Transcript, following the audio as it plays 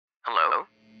Hello?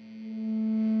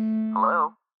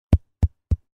 Hello?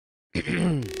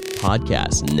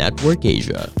 Podcast Network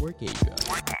Asia.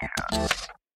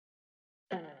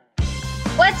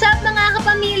 What's up mga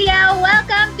kapamilya?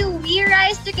 Welcome to We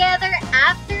Rise Together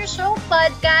After Show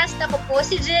Podcast. Ako po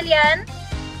si Gillian.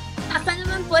 Ako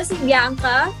naman po si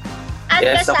Bianca. At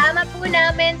kasama po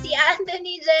namin si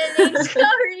Anthony Jennings,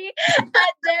 Corey,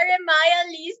 at Jeremiah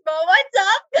Lisbo. What's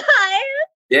up, guys?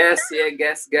 Yes,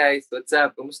 guys. What's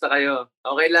up? Kumusta kayo?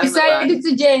 Okay lang naman. Excited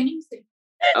si Jennings eh.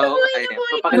 Oo,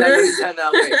 papakilala rin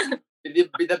sana ako eh. Hindi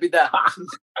bida-bida.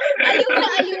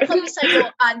 Aliw kami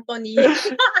sa'yo, Anthony.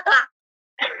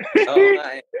 Oo nga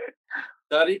eh.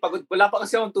 Sorry, pagod. Wala pa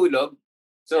kasi akong tulog.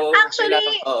 So,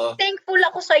 actually, thankful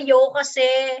ako sa'yo kasi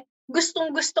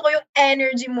gustong-gusto ko yung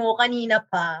energy mo kanina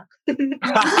pa.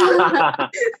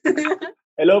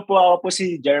 Hello po, ako po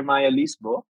si Jeremiah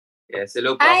Lisbo. Yes,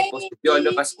 hello po. Ako po si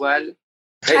Piolo Pascual.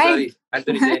 Sorry.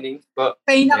 Anthony Jennings po.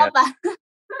 Kayo na ka pa.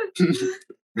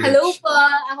 Hello po,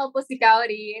 ako po si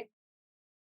Kaori.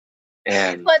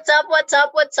 And What's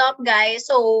up, guys?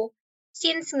 So,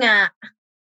 since nga,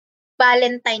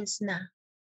 Valentine's na.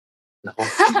 Nako.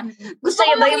 Gusto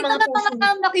ko makita ng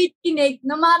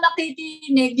mga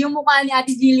nakikinig yung mukha ni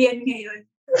Ate Gillian ngayon.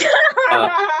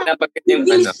 Dapat yung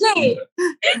Hindi siya eh.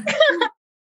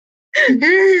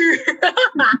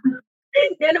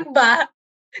 Ganun ba?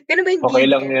 Ganun ba yung Okay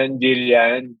lang yan,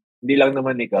 Gillian. Hindi lang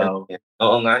naman ikaw.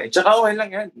 Oo nga. Tsaka okay lang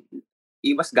yan.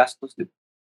 Iwas gastos.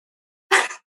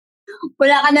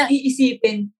 Wala ka nang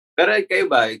iisipin. Pero kayo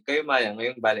ba? Kayo Maya,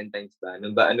 ngayong Valentine's ba? Ano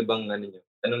bang ano nyo?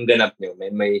 Anong ganap nyo?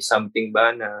 May something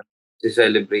ba na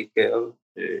celebrate kayo?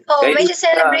 May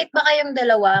celebrate ba kayong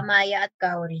dalawa, Maya at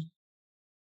Kaori?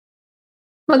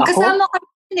 Magkasama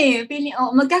kami eh.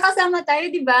 Magkakasama tayo,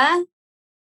 di ba?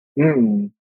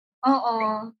 Oo.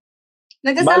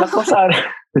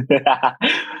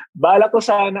 Balak ko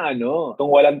sana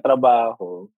kung walang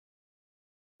trabaho,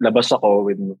 labas ako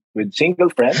with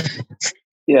single friends.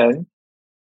 Yan.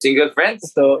 Single friends?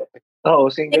 So,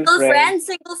 single friends.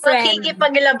 Single friends.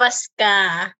 Makikipaglabas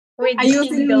ka with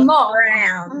Ayusin single mo.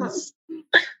 friends.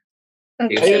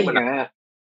 Ayun nga.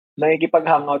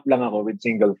 Nakikipag-hangout lang ako with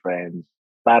single friends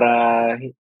para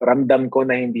ramdam ko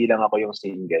na hindi lang ako yung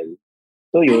single.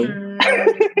 So, yun.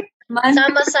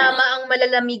 Sama-sama ang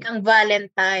malalamig ang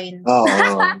Valentine's. Oo,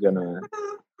 gano'n.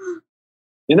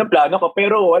 Yun ang plano ko,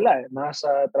 pero wala.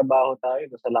 Nasa trabaho tayo.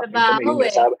 Nasa lockdown kami.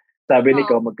 Sabi ni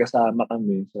ko, magkasama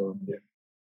kami. So, yeah.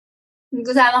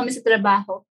 Magkasama kami sa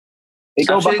trabaho.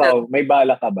 Ikaw ba, may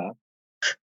balak ka ba?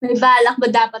 May balak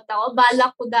ba dapat ako?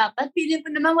 Balak ko dapat. Feeling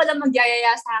ko naman walang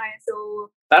magyayaya sa akin. So,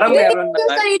 parang meron naman.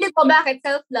 Yung sarili ko, bakit?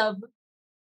 Self-love.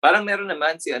 Parang meron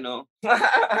naman si Oo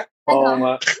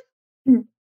nga.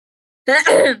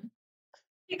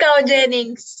 Ikaw,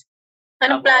 Jennings.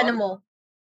 Anong plano mo?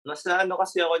 Nasa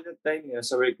kasi ako yung time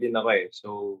sa work din ako eh.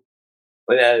 So,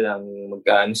 wala lang.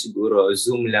 Magkaano siguro,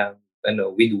 Zoom lang.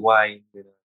 With wine.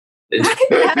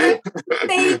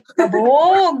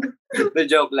 Kabog! The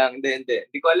joke lang. Hindi.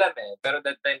 Hindi ko alam eh. Pero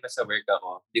that time nasa work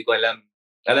ako. Hindi ko alam.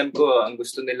 Alam ko, ang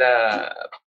gusto nila,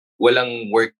 walang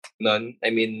work nun. I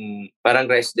mean, parang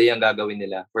rest day ang gagawin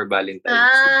nila for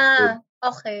Valentine's.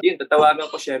 Okay. Yun,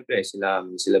 tatawagan ko syempre. Sila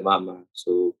mama.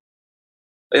 So,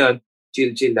 ayun.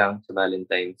 Chill lang sa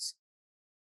Valentine's.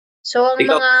 So, ang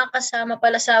mga kasama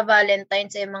pala sa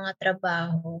Valentine's ay mga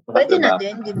trabaho. Pwede na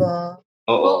din, di ba?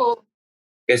 Oo.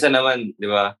 Kesa naman, di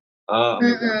ba?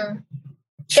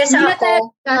 Kesa hindi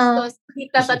ako. Gastos,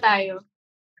 kita pa tayo.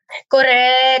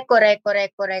 Correct.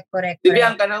 Di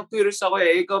Bianca, na-curious ako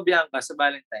eh. Ikaw, Bianca, sa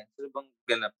Valentine's, ano bang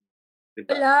ganap?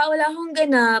 Diba? Wala akong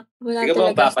ganap. Wala talaga.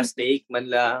 Ikaw ba, papa-steak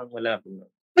man lang? Wala po.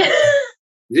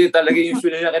 Hindi talaga yung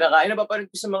usually na kinakain. Napaparin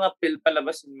ko sa mga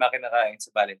palabas na kinakain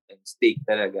sa Valentine's. Steak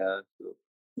talaga. So,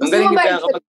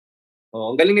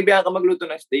 ang galing ni Bianca magluto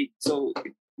ng steak. So,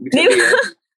 ibig sabihin.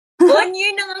 1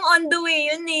 year na on the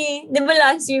way yun eh. Di ba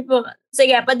last year po?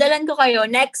 Sige, padalan ko kayo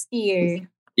next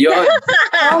year. Yun.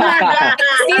 Oh my God.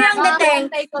 Next year ang dating.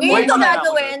 Ngayon ko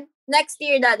gagawin. Next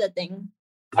year dadating.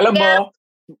 Alam mo,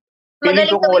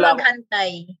 magaling kami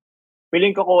maghantay.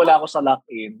 Feeling ko wala ako sa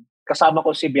lock-in. Kasama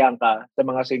ko si Bianca sa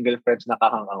mga single friends na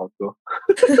kahangout ko.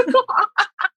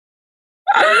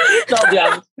 So,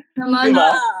 Bianca. Naman diba?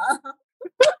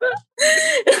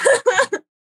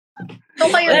 So,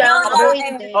 kayo lang. Ako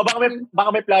hindi. Baka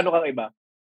may plano kang iba.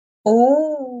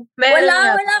 Wala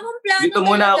akong plano. Dito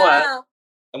muna ako ha.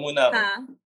 Dito muna ako.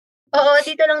 Oo,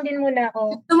 dito lang din muna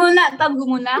ako. Dito muna. Tago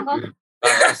muna ako.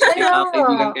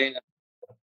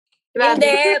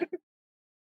 Hindi.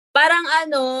 Parang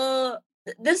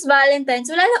this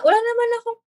Valentine's, wala naman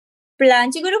akong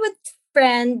plan. Siguro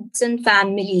friends and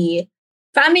family.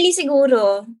 Family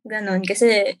siguro. Ganon.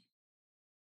 Kasi,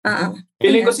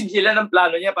 Feeling ko si Gillian ang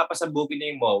plano niya, papasabukin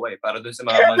niya yung MOA para dun sa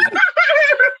mga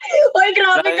Oy,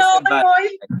 grabe ka, Oy.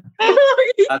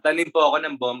 Tatanim po ako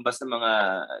ng bomba sa mga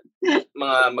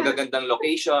magagandang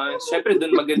locations. Siyempre,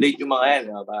 dun mag-date yung mga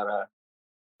yan. Para,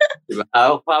 diba?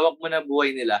 Hawak mo na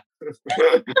buhay nila.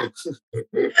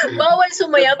 Bawal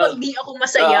sumaya pag di ako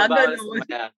masaya. Bawal Ganun.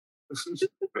 sumaya.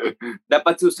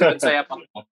 Dapat susunod saya pa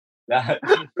mo.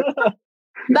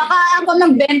 Baka ako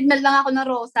nag-bend na lang ako ng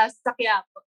rosas sa Quiapo.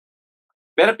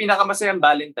 Pero pinakamasayang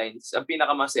Valentine's, ang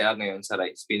pinakamasaya ngayon sa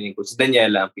Rice, feeling ko, si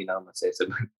Daniela ang pinakamasaya sa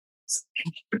Valentine's.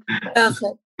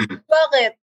 Okay.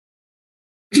 Bakit?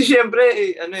 Kasi syempre,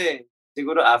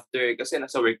 siguro after, kasi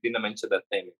nasa work din naman siya that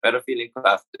time. Pero feeling ko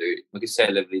after,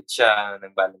 mag-celebrate siya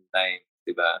ng Valentine's,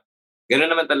 di ba?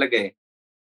 Gano'n naman talaga eh.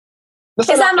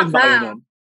 Kasama ba kayo ka. nun?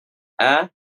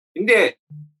 Hindi.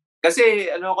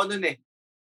 Kasi ako nun eh.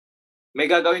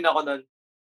 May gagawin ako nun.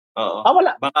 Oo.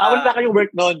 Wala na kayong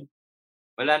work nun.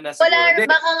 Wala na siguro.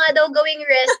 Baka nga daw gawing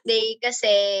rest day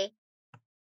kasi,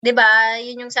 di ba,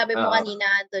 yun yung sabi mo kanina,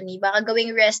 Anthony, baka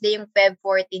gawing rest day yung Feb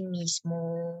 14 mismo.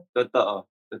 Totoo.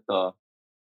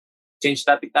 Change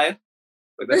topic tayo?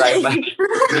 Huwag na tayo ba?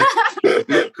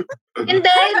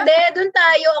 Hindi. Doon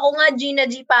tayo. Ako nga, G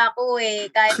pa ako eh.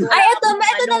 Kahit wala ito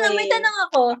na lang. May tanong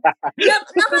ako.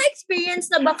 Naka-experience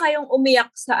na ba kayong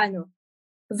umiyak sa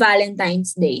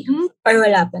Valentine's Day? Or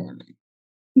wala pa naman?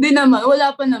 Hindi naman.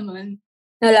 Wala pa naman.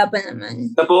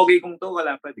 Sa pogi kong to,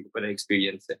 wala pa. Di ko pa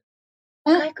na-experience eh.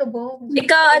 Ay, kabog.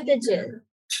 Ikaw, Ate Jill.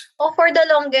 For the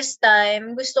longest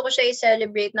time, gusto ko siya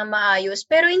i-celebrate na maayos.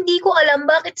 Pero hindi ko alam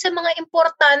bakit sa mga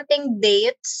importanteng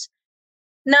dates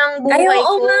ng buhay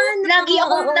ko, lagi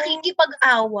akong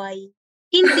nakikipag-away.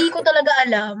 Hindi ko talaga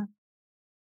alam.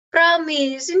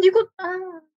 Promise. Hindi ko...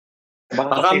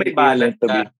 Baka may balat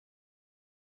ka.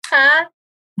 Ha?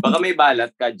 Baka may balat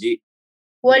ka, G.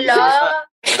 Wala.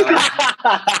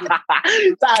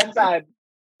 Saan?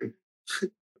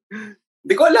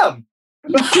 Hindi ko alam.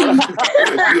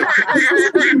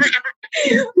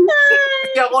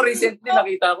 Kasi ako recently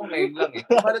nakita ko ngayon lang eh.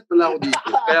 Bakit wala ako dito?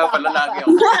 Kaya pala lagi ako.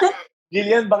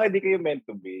 Gillian, baka di kayo meant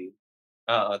to be.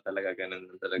 Oo, talaga. Ganun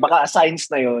talaga. Baka signs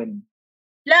na yun.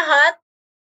 Lahat?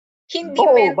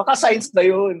 Hindi baka signs na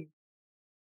yun.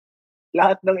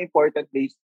 Lahat ng important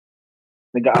days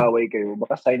nag-aaway kayo.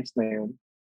 Baka signs na yun.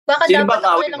 Baka Sino dapat ba ako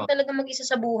kaaway lang mo? talaga mag-isa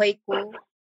sa buhay ko.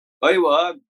 Oy,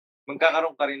 wag.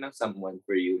 Magkakaroon ka rin ng someone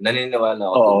for you. Naniniwala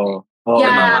ako. Oo.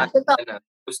 Yeah.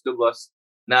 Gusto boss.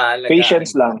 Naalagaan.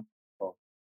 Patience lang.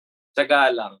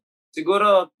 Tsaga lang.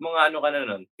 Siguro, mga ka na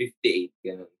nun, 58.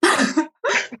 Ganun.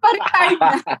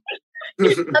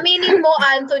 Aminin mo,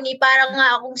 Anthony, parang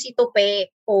nga akong si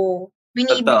Tupe.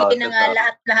 Binibigay na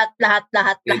nga lahat.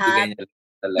 Bibigyan niya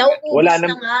talaga. Nauubos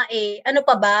na nga eh. Ano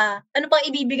pa ba? Ano pang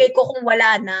ibibigay ko kung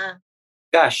wala na?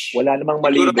 Cash. Wala namang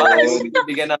mali Siguro doon.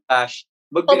 bibigyan ng cash.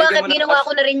 Bakit ginawa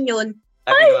ko na rin yun?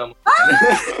 Ay!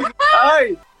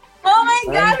 Oh my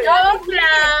God! Joke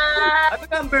lang! Ano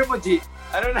number mo, G?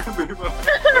 Ano number mo?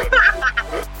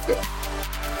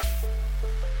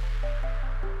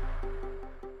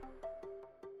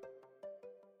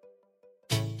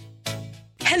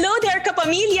 Hello there,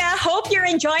 kapamilya! Hope you're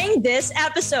enjoying this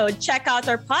episode. Check out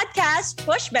our podcast,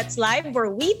 Push Bets Live, where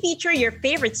we feature your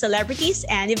favorite celebrities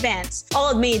and events.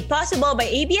 All made possible by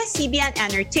ABS-CBN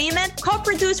Entertainment,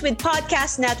 co-produced with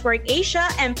Podcast Network Asia,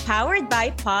 and powered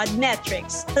by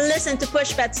Podmetrics. Listen to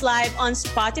Push Bets Live on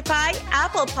Spotify,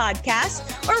 Apple Podcasts,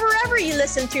 or wherever you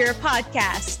listen to your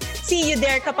podcasts. See you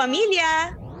there,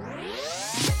 kapamilya!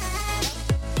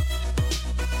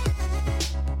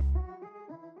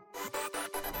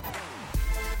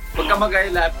 Huwag ka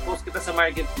mag-alala, post kita sa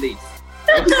marketplace.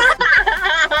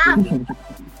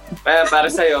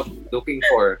 Para sa'yo, looking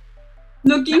for.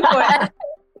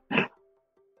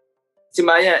 Si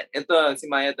Maya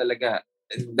talaga.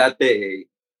 Dati,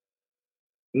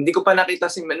 hindi ko pa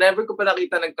nakita never ko pa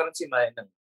nakita nagkaroon si Maya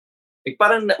ng,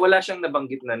 parang wala siyang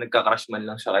nabanggit na nagka-crush man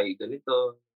lang siya kay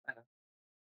ganito.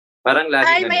 Parang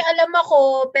lagi may alam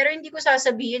ako, pero hindi ko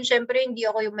sasabihin. Siyempre, hindi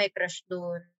ako yung may crush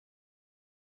doon.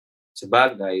 Sa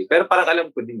bagay. Pero parang alam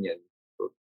ko din yan.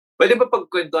 Pwede ba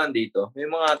pagkwentuhan dito? May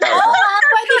mga tao.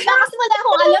 Pwede ba? Kasi wala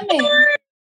akong alam eh.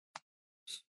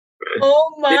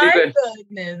 Oh my Hindi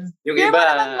goodness. Yung Kaya iba,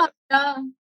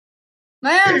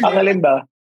 Ngayon. Ang alin ba?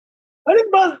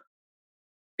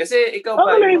 kasi ikaw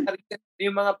ba,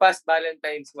 yung mga past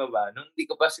Valentines mo ba, nung hindi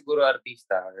ko pa siguro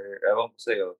artista, or ewan ko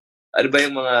sa'yo, ano ba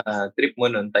yung mga trip mo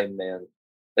noong time na yun?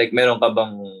 Like, meron ka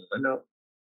bang,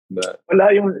 ba?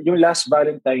 Wala yung last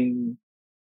Valentine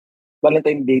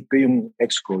Valentine date ko yung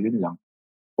ex ko, yun lang.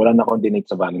 Wala na akong dinate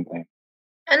sa Valentine.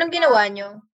 Anong ginawa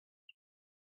nyo?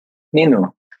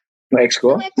 Nino? Yung ex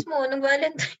ko? Yung ex mo, nung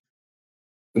Valentine.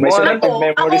 May selective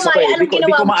memories ako.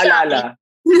 Hindi ko maalala.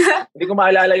 Hindi ko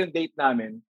maalala yung date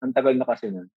namin. Ang tagal na kasi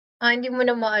nun. Hindi mo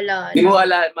na maalala. Hindi mo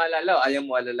maalala o ayaw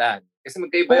mo alalaan. Kasi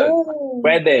magkaiba yun.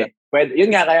 Pwede.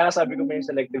 Yun nga, kaya sabi ko may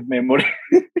selective memory.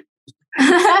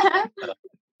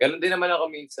 Ganun din naman ako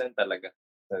minsan talaga.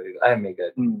 Sabi ko, ay my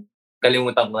God.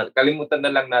 Kalimutan na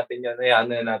lang natin yan. Hayaan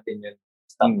na natin yan.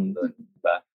 Stop doon.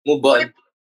 Diba? Move on.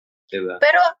 Diba?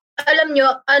 Pero, alam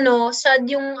nyo, sad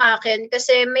yung akin.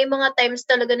 Kasi may mga times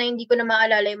talaga na hindi ko na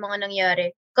maaalala yung mga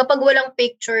nangyari. Kapag walang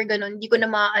picture, ganun, hindi ko na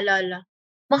maaalala.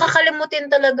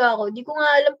 Makakalimutin talaga ako. Hindi ko nga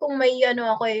alam kung may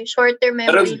short-term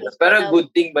memory. Pero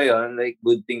good thing ba yun? Like,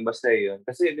 good thing ba sa'yo yun?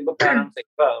 Kasi, di ba parang sa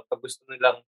iba, pag gusto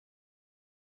nilang,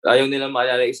 ayaw nilang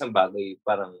maalala isang bagay,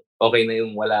 parang okay na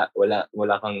yung wala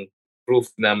kang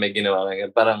proof na may ginawa ka.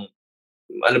 Parang,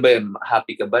 ano ba yun,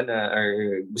 happy ka ba na, or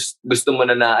gusto mo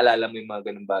na naaalala mo yung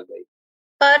mga ganung bagay?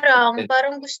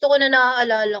 Parang gusto ko na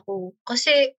naaalala ko.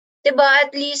 Kasi, di ba,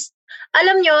 at least,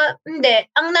 alam nyo, hindi.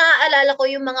 Ang naaalala ko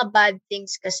yung mga bad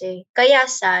things kasi. Kaya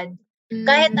sad.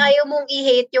 Kahit ayaw mong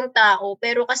i-hate yung tao,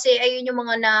 pero kasi ayun yung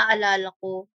mga naaalala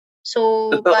ko.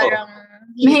 So, totoo. Parang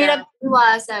mahirap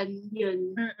iwasan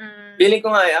yun. Feeling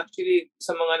ko nga, actually,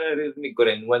 sa mga naririnig ko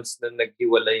rin, once na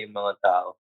naghiwalay yung mga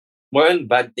tao, more on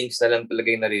bad things na lang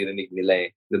talaga yung naririnig nila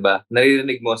eh. Diba?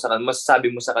 Naririnig mo, masasabi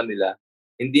mo sa kanila,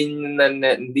 hindi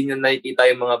nyo nakikita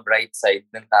yung mga bright side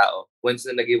ng tao once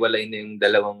na naghiwalay na yung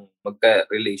dalawang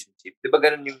magka-relationship. Di ba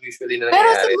ganun yung usually na nangyayari?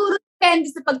 Pero siguro depende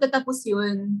sa pagtatapos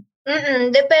yun.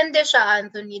 Depende siya,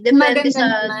 Anthony. Depende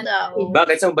sa tao.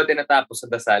 Bakit saan ba tinatapos? Sa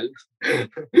dasal?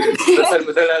 Dasal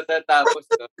mo talaga tatapos.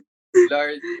 No?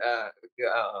 Lord,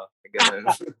 ganun.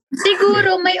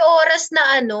 Siguro may oras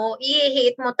na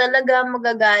i-hate mo talaga,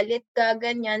 magagalit ka,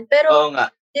 ganyan. Pero, oo nga.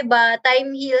 diba,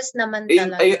 time heals naman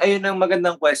talaga. Ayun ang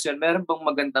magandang question. Meron bang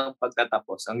magandang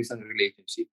pagtatapos ang isang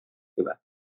relationship? Diba?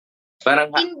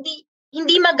 Parang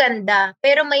hindi maganda,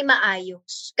 pero may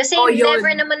maayos. Kasi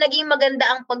never naman naging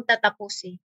maganda ang pagtatapos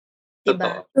eh.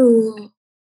 Diba?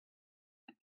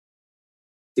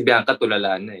 Si Bianca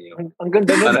tulala na eh. Ang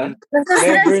ganda na.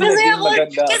 Never naging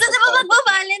maganda. Kasi diba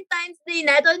magpa-Valentine's Day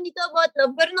na, ito dito about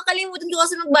love, pero nakalimutan ko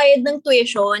kasi magbayad ng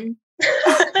tuition.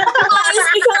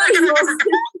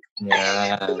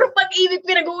 Yung pag-ibig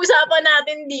pinag-uusapan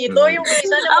natin dito, yung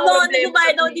isa na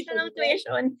nagbayad ako dito ng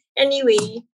tuition.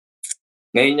 Anyway.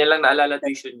 Ngayon niya lang naalala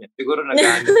tuition niya. Siguro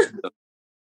nag-ano ito.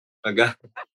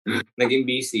 Naging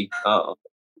busy. Oo.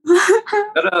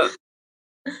 Pero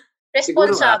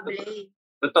responsable.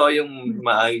 Totoo yung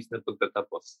maayos na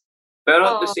pagtatapos. Pero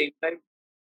at the same time,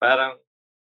 parang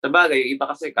sa bagay, yung iba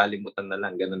kasi kalimutan na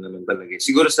lang. Ganun naman talaga.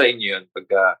 Siguro sa inyo yun,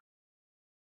 pagka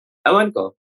awan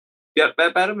ko.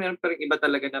 Pero meron pa rin iba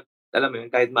talaga na, alam mo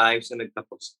yun, kahit maayos na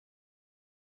nagtapos.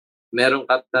 Meron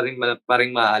ka pa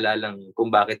rin maalalang kung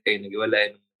bakit kayo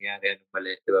nag-iwalay, anong nangyari, anong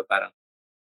mali. Diba? Parang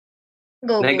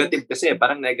negative kasi.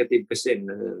 Parang negative kasi.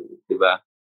 Diba?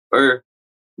 Or,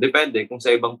 depende kung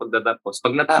sa ibang pagtatapos.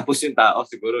 Pag natapos yung tao,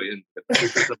 siguro yun.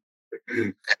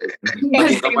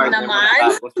 Extreme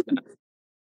naman.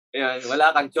 Ayan,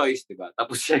 wala kang choice, diba?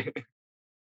 Tapos siya.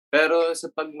 Pero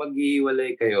sa pag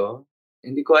mag-iwalay kayo,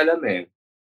 hindi ko alam eh.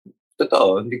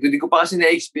 Totoo, hindi ko pa kasi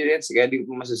na-experience, kaya hindi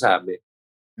ko masasabi.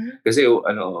 Kasi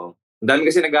ang dami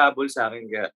kasi nag-ahabol sa akin.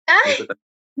 Kaya,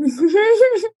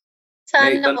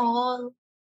 sana all.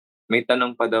 May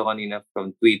tanong pa daw kanina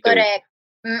from Twitter. Correct.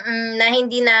 Na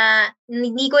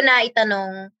hindi ko na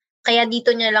itanong, kaya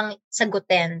dito niya lang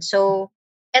sagutin. So,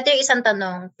 ito yung isang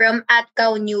tanong from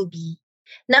 @cownewbie.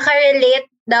 Nakarelate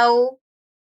daw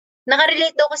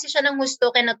kasi siya ng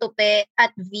husto kay Natupe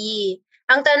at V.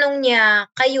 Ang tanong niya,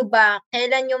 kayo ba,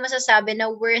 kailan nyo masasabi na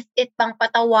worth it pang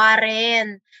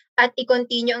patawarin at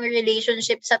i-continue ang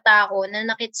relationship sa tao na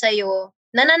nanakit sa'yo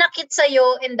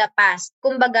in the past?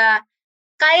 Kumbaga,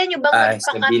 kaya nyo bang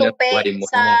magpakatupe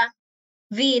sa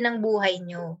V ng buhay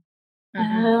nyo?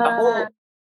 Ako,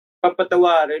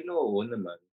 papatawarin, oo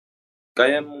naman.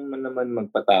 Kaya mo naman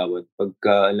magpatawad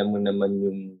pagka alam mo naman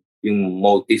yung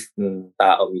motive ng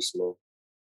tao mismo.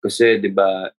 Kasi, di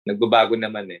ba, nagbabago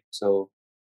naman eh. So,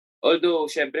 although,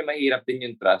 syempre, mahirap din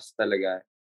yung trust talaga.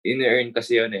 In-earn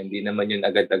kasi yun eh. Hindi naman yun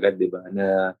agad-agad, di ba,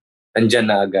 na andyan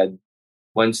na agad.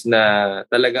 Once na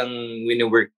talagang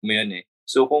wini-work mo yun eh.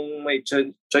 So, kung may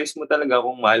choice mo talaga,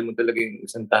 kung mahal mo talaga yung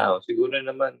isang tao, siguro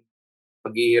naman,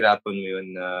 paghihirapan mo yun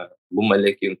na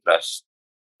bumalik yung trust.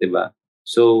 Di ba?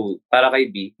 So, para kay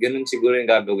B, ganun siguro yung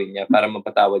gagawin niya para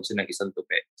mapatawad siya ng isang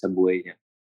tupe sa buhay niya.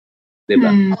 Diba?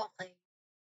 Okay.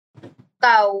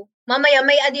 Ikaw, mamaya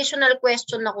may additional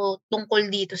question ako tungkol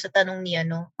dito sa tanong ni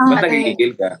ano. Ba't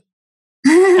nagigigil ka?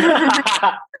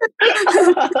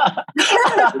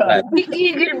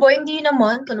 Gigil boy, hindi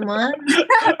naman. Ito naman.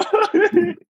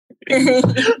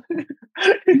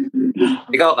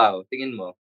 Ikaw, tingin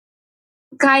mo?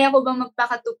 Kaya ko bang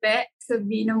magpakatupe sa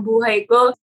ng buhay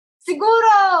ko? Siguro,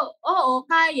 oo,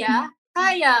 kaya.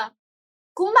 Kaya.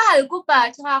 Kung mahal ko pa,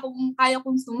 tsaka kung kaya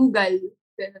kong sumugal.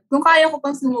 Kung kaya ko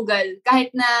pang sumugal,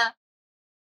 kahit na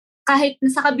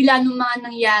sa kabila ng mga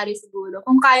nangyari siguro,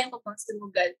 kung kaya ko pang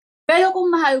sumugal. Pero kung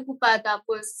mahal ko pa,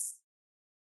 tapos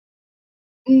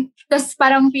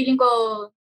parang feeling ko,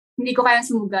 hindi ko kayang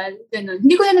sumugal, ganun.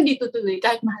 Hindi ko na nagitutuloy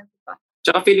kahit mahal ko pa.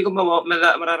 Tsaka feeling ko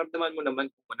mararamdaman mo naman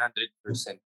kung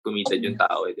 100% committed yung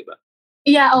tao di ba?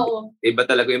 Yeah, oo. Iba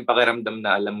talaga yung pakiramdam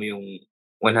na alam mo yung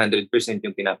 100%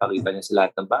 yung pinapakita niya sa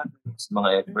lahat ng bagay, sa mga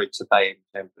effort, sa time,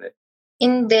 syempre.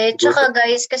 Hindi. Tsaka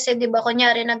guys, kasi di ba,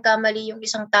 kunyari nagkamali yung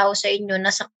isang tao sa inyo,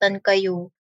 nasaktan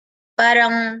kayo,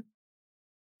 parang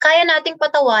kaya nating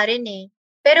patawarin eh.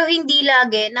 Pero hindi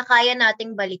lagi na kaya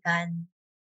nating balikan.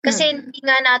 Kasi hindi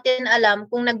nga natin alam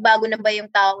kung nagbago na ba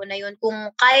yung tao na yun, kung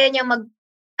kaya niya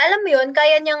alam mo yun,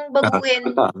 kaya niyang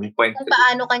baguhin kung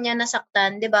paano kanya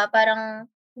nasaktan, di ba? Parang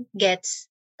gets.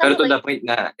 Pero to the point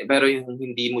na, pero yung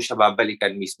hindi mo siya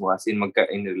babalikan mismo as in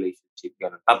magka-in relationship,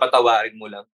 gano'n. Papatawarin mo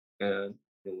lang.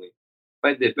 Anyway.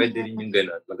 Pwede rin yung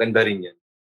gano'n. Maganda rin yan.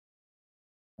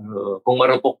 Kung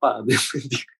marupok pa,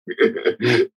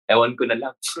 ewan ko na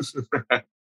lang.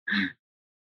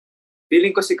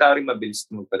 Feeling ko si Kari mabilis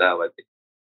magpatawad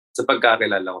sa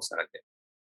pagkakilala ko sa kanya.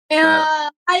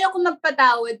 Kaya ko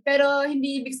magpatawad, pero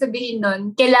hindi ibig sabihin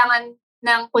nun, kailangan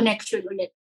ng connection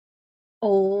ulit.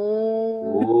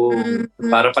 Oh.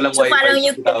 Para palang So, wifi parang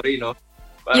si Kari, no?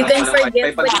 You can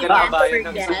forgive, but you can't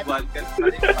forget.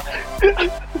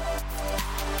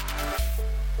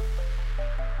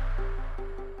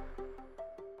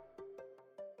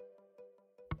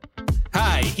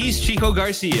 Hi, he's Chico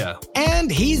Garcia. And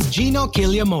he's Gino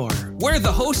Killiamore. We're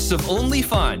the hosts of Only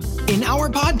Fun. In our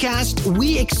podcast,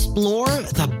 we explore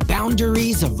the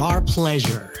boundaries of our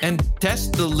pleasure. And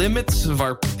test the limits of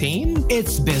our pain?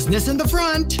 It's business in the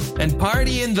front. And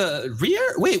party in the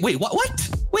rear? Wait, what?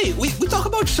 Wait, we talk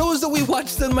about shows that we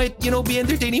watch that might, be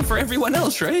entertaining for everyone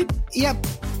else, right? Yep,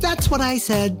 that's what I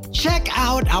said. Check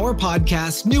out our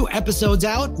podcast. New episodes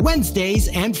out Wednesdays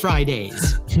and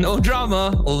Fridays. No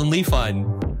drama, only fun.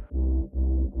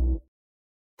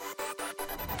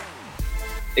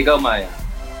 Ikaw, Maya.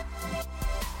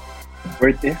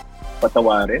 Worth it?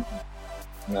 Patawarin?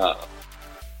 No.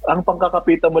 Ang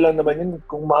pangkakapita mo lang naman yun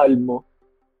kung mahal mo.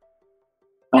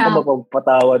 Ako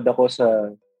mapagpatawad ako sa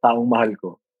taong mahal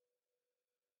ko.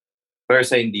 Pero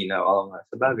sa hindi na, oo nga.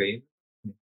 Sa bagay,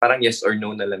 parang yes or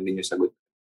no na lang din yung sagot.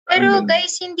 Pero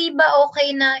guys, hindi ba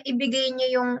okay na ibigay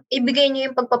niyo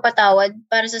yung pagpapatawad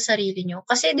para sa sarili niyo?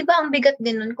 Kasi 'di ba ang bigat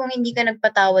din nun kung hindi ka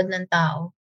nagpatawad ng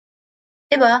tao.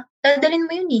 'Di ba? Dadalhin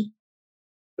mo yun eh.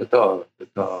 Totoo.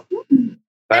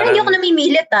 Pero hindi ako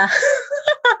namimilit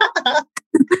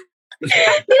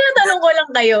Tinatanong ko lang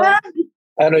kayo.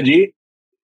 Ano, G?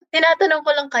 Tinatanong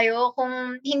ko lang kayo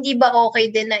kung hindi ba okay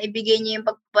din na ibigay niyo yung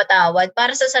pagpapatawad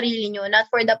para sa sarili niyo,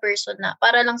 not for the person na,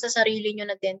 para lang sa sarili niyo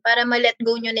na din, para ma-let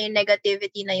go niyo na yung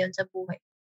negativity na yun sa buhay.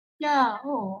 Yeah,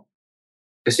 oo.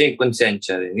 Kasi yung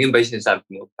konsensya rin. Yung ba yung sinasabi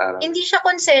mo? Parang, Hindi siya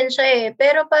konsensya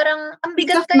pero parang ang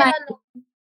bigat kaya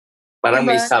parang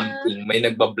diba? may something, may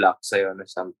nagbablock sa'yo na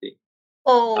something.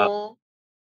 Oo.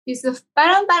 Piece of,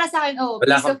 parang para sa akin,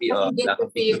 Wala piece of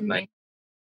peace of mind.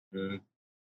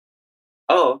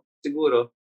 Oo,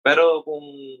 siguro. Pero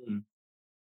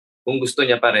kung gusto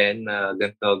niya pa rin na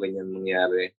ganyan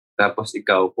mangyari, tapos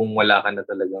ikaw, kung wala ka na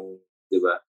talagang, di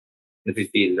ba,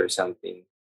 nafe-feel or something,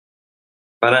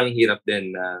 parang hirap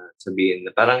din na sabihin,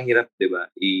 parang hirap, di ba,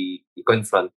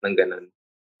 i-confront ng ganun.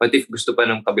 But if gusto pa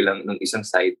ng kabilang, ng isang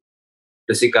side,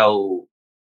 tapos ikaw,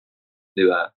 di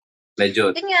ba,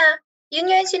 medyo... Yun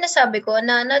nga yung sinasabi ko,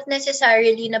 na not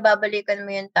necessarily na babalikan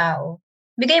mo yung tao.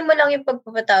 Bigay mo lang yung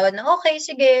pagpapatawad na, okay,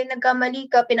 sige, nagkamali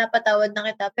ka, pinapatawad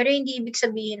na kita. Pero hindi ibig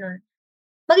sabihin nun,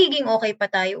 magiging okay pa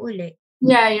tayo uli.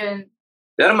 Yeah, yun.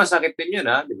 Pero masakit din yun,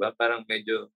 di ba? Parang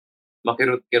medyo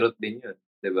makirot-kirot din yun,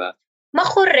 di ba?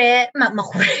 Makure.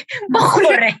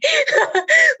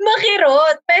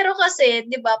 Makirot. Pero kasi,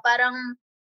 di ba, parang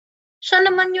siya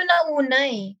naman yung nauna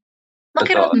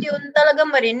Makirot yun talaga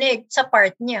marinig sa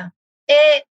part niya.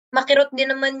 Makirot din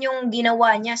naman yung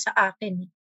ginawa niya sa akin.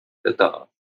 Totoo.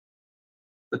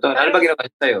 Ano ba ginawa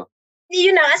niya sa'yo?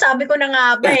 Yun na, sabi ko na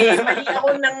nga ba Mali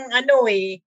ako ng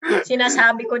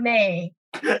sinasabi ko na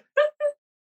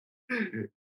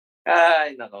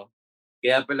Ay, nako.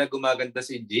 Kaya pala gumaganda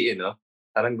si G, no?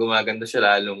 Parang gumaganda siya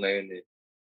lalo ngayon eh.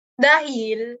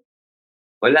 Dahil?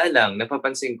 Wala lang.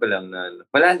 Napapansin ko lang na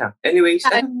wala lang. Anyways,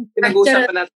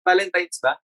 pinag-uusapan natin. Valentine's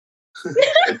ba?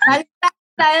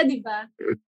 Valentine's tayo, di ba?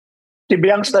 Si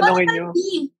Bianca, tanongin nyo.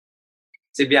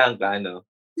 Si Bianca, ano?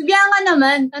 Si Bianca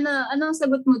naman. Anong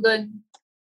sagot mo doon?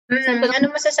 Ano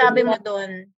masasabi mo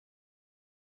doon?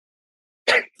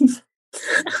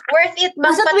 Worth it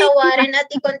bang patawarin at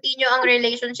i-continue ang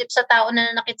relationship sa tao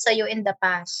na nanakit sa'yo in the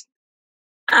past?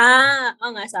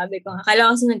 Oo nga, sabi ko nga. Kala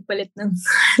ko kasi nagpalit ng...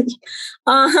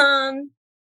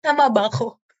 Tama ba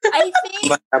ako? I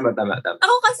think... Tama.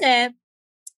 Ako kasi,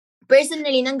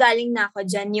 personally, nanggaling na ako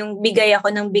dyan, yung bigay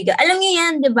ako ng bigay. Alam niyo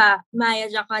yan, di ba? Maya,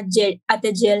 tsaka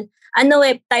Ate Jill.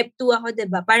 Type 2 ako, di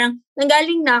ba? Parang,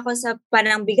 nanggaling na ako sa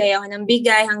parang bigay ako ng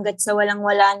bigay hanggat sa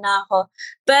walang-wala na ako.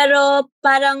 Pero,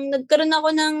 parang nagkaroon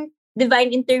ako ng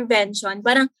divine intervention.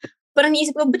 Parang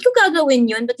naisip ko, ba't ko gagawin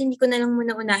yun? Ba't hindi ko na lang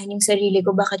muna unahin yung sarili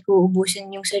ko? Bakit ko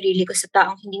uubusin yung sarili ko sa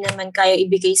taong hindi naman kaya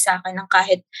ibigay sa akin ng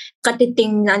kahit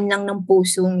katitingnan lang ng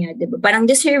puso niya, diba? Parang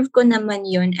deserve ko naman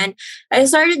yun. And I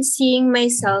started seeing my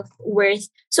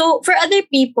self-worth. So, for other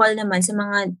people naman, sa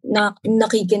mga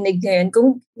nakikinig ngayon,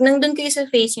 kung nandun kayo sa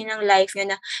phase nyo ng life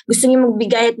nyo na gusto nyo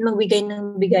magbigay at magbigay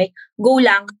ng bigay, go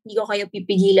lang, hindi ko kayo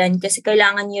pipigilan kasi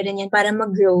kailangan nyo rin yan para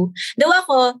mag-grow. Daw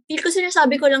ako, feel ko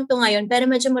sinasabi ko lang to ngayon, pero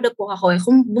medyo marupok ako.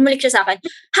 Kung bumalik siya sa akin,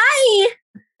 hi!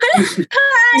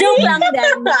 Joke lang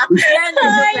din.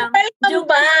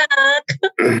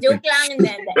 Joke lang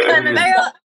din. Pero,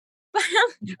 parang,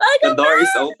 the door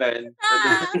is open.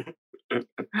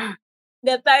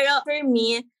 Pero for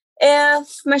me,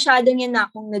 if masyadong yan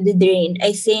akong nadidrain,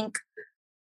 I think,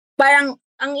 parang,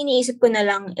 ang iniisip ko na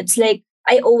lang, it's like,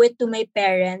 I owe it to my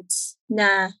parents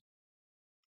na,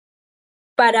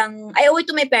 parang, I owe it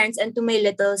to my parents and to my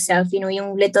little self,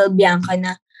 yung little Bianca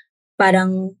na,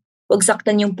 parang, wag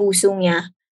saktan yung puso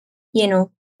niya,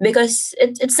 because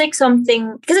it's like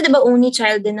something, kasi diba only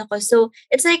child din ako, so,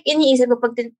 it's like, iniisip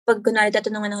ko, pag kunwari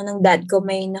tatanungan ako ng dad ko,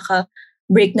 may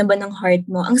break na ba ng heart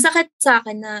mo? Ang sakit sa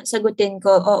akin na sagutin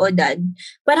ko, oo, dad.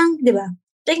 Parang, di ba?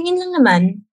 Tingin lang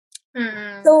naman.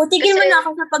 So, tigil mo na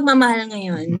ako sa pagmamahal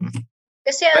ngayon.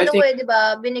 Kasi di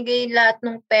ba? Binigay lahat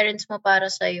ng parents mo para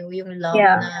sa'yo, yung love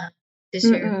na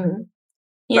deserve.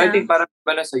 Yeah. I think parang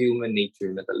pala sa human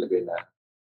nature na talaga na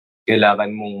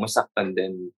kailangan mong masaktan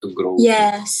din to grow.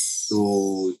 Yes.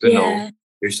 To know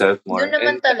yourself more. Doon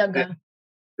naman talaga.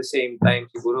 At the same time,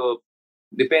 siguro,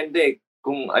 depende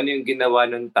kung ano yung ginawa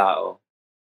ng tao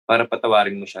para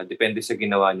patawarin mo siya. Depende sa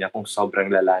ginawa niya kung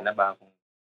sobrang lala na ba, kung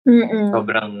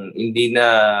sobrang hindi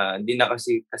na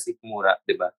kasi mura,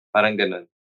 'di ba? Parang ganoon.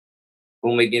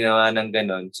 Kung may ginawa ng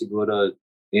ganoon, siguro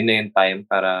yun na yung time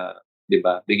para, 'di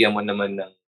ba? Bigyan mo naman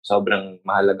ng sobrang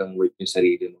mahalagang worth yung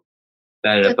sarili mo.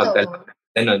 Dahil pag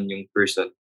ganoon yung person.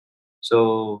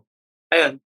 So,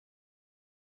 ayun.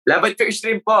 Laban First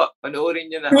Stream po. Panoorin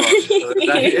nyo na ako.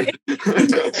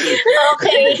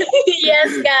 Okay. Yes,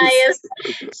 guys.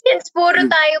 Since puro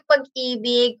tayo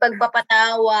pag-ibig,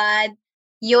 pagpapatawad,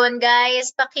 yun, guys,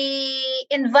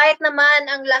 paki-invite naman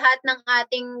ang lahat ng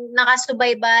ating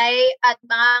nakasubaybay at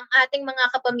ang ating mga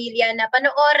kapamilya na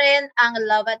panoorin ang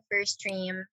Love at First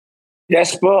Stream.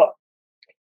 Yes po.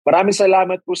 Maraming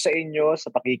salamat po sa inyo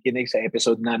sa pakikinig sa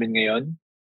episode namin ngayon.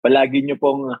 Palagi nyo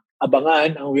pong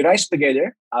abangan ang We Rise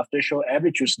Together after show every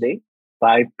Tuesday,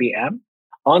 5 p.m.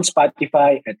 on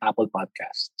Spotify and Apple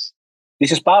Podcasts.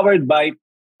 This is powered by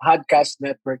Podcast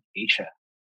Network Asia.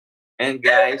 And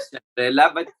guys,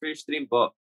 Love at First Stream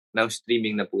po. Now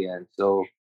streaming na po yan. So,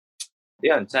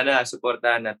 yun. Sana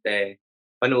supportahan at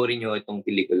panoorin nyo itong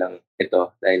pelikulang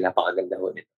ito dahil napakaganda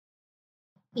ho nito.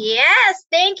 Yes!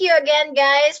 Thank you again,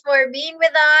 guys, for being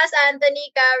with us.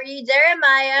 Anthony, Kari,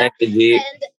 Jeremiah. Thank you,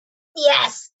 and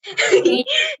yes!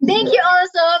 Thank you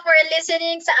also for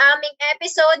listening sa aming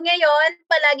episode ngayon.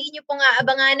 Palagi niyo pong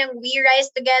aabangan ng We Rise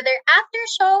Together after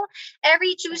show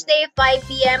every Tuesday,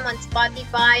 5 p.m. on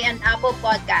Spotify and Apple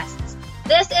Podcasts.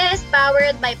 This is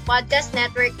powered by Podcast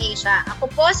Network Asia.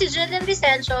 Ako po si Gillian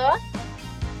Vicencio.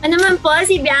 Ano man po,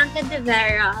 si Bianca De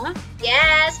Vera.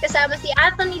 Yes, kasama si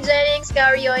Anthony Jennings,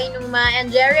 Cario Inuma, and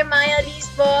Jeremiah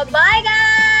Lisbo. Bye,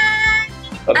 guys!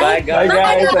 Bye,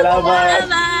 guys! Salamat!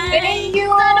 Thank you!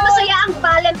 Sana masaya ang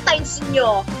Valentine's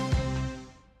niyo.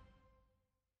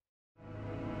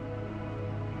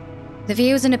 The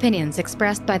views and opinions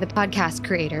expressed by the podcast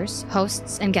creators,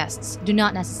 hosts, and guests do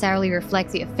not necessarily reflect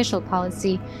the official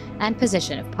policy and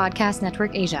position of Podcast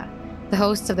Network Asia, the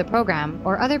hosts of the program,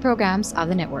 or other programs of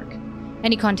the network.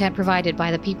 Any content provided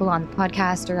by the people on the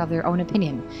podcast are of their own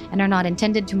opinion and are not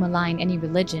intended to malign any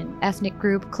religion, ethnic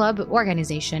group, club,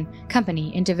 organization,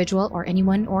 company, individual, or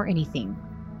anyone or anything.